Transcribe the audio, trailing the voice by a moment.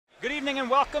evening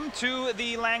and welcome to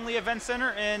the Langley Event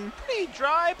Center in pretty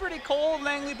dry, pretty cold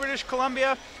Langley, British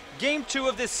Columbia. Game 2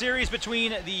 of this series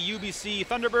between the UBC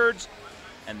Thunderbirds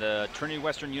and the Trinity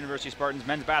Western University Spartans.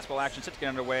 Men's basketball action set to get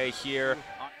underway here.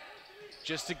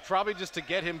 Probably just to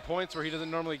get him points where he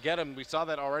doesn't normally get them. We saw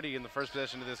that already in the first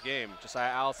possession of this game. Josiah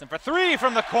Allison for 3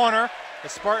 from the corner. The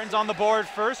Spartans on the board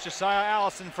first. Josiah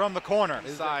Allison from the corner.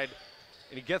 Inside,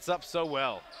 and he gets up so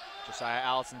well. Josiah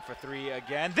Allison for 3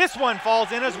 again. This one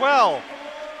falls in as well.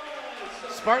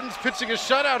 Spartans pitching a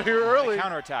shutout here early. The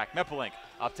counterattack. Meppelink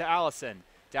up to Allison.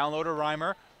 Down low to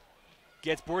Reimer.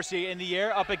 Gets Boursier in the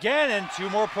air. Up again, and 2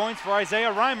 more points for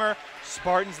Isaiah Reimer.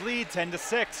 Spartans lead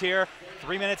 10-6 here.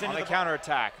 3 minutes into the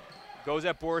counterattack. Goes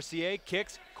at Boursier.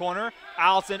 Kicks. Corner.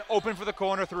 Allison open for the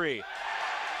corner 3.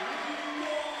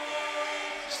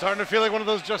 Starting to feel like one of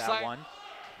those just that one.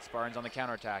 Spartans on the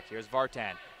counterattack. Here's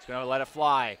Vartan. He's going to let it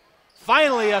fly.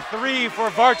 Finally a 3 for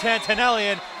Vartan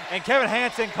Tenelian, and Kevin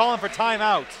Hansen calling for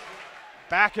timeout.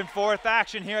 Back and forth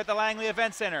action here at the Langley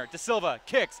Event Center. De Silva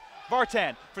kicks.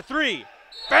 Vartan for 3.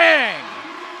 Bang!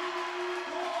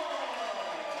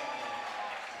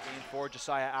 Game 4,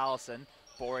 Josiah Allison.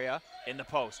 Boria in the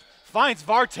post. Finds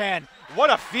Vartan. What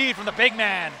a feed from the big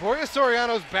man. Boria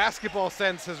Soriano's basketball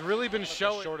sense has really been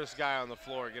showing. The shortest guy on the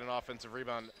floor get an offensive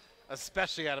rebound,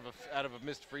 especially out of a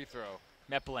missed free throw.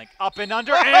 Meppelink up and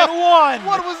under and 1.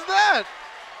 What was that?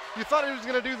 You thought he was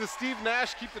going to do the Steve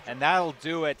Nash keep the. And that'll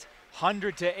do it.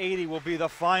 100-80 will be the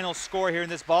final score here in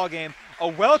this ball game. A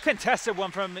well-contested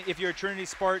one from if you're a Trinity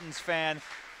Spartans fan.